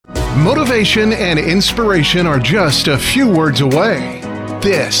Motivation and inspiration are just a few words away.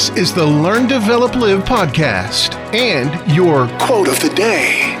 This is the Learn, Develop, Live podcast and your quote of the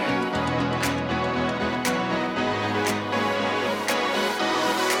day.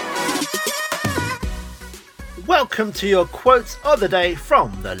 Welcome to your quote of the day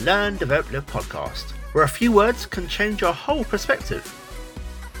from the Learn, Develop, Live podcast, where a few words can change your whole perspective.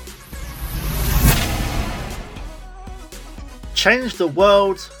 Change the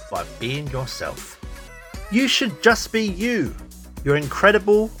world by being yourself. You should just be you, your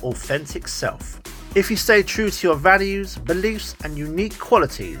incredible, authentic self. If you stay true to your values, beliefs, and unique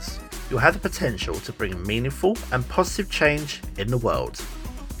qualities, you'll have the potential to bring meaningful and positive change in the world.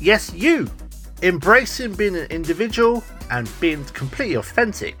 Yes, you! Embracing being an individual and being completely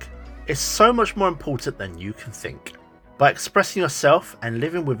authentic is so much more important than you can think. By expressing yourself and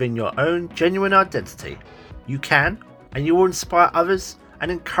living within your own genuine identity, you can and you will inspire others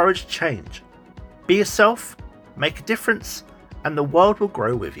and encourage change. Be yourself, make a difference, and the world will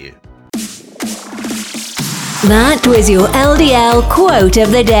grow with you. That was your LDL quote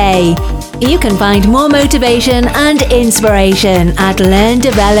of the day. You can find more motivation and inspiration at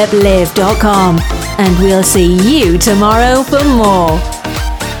learndeveloplive.com, and we'll see you tomorrow for more.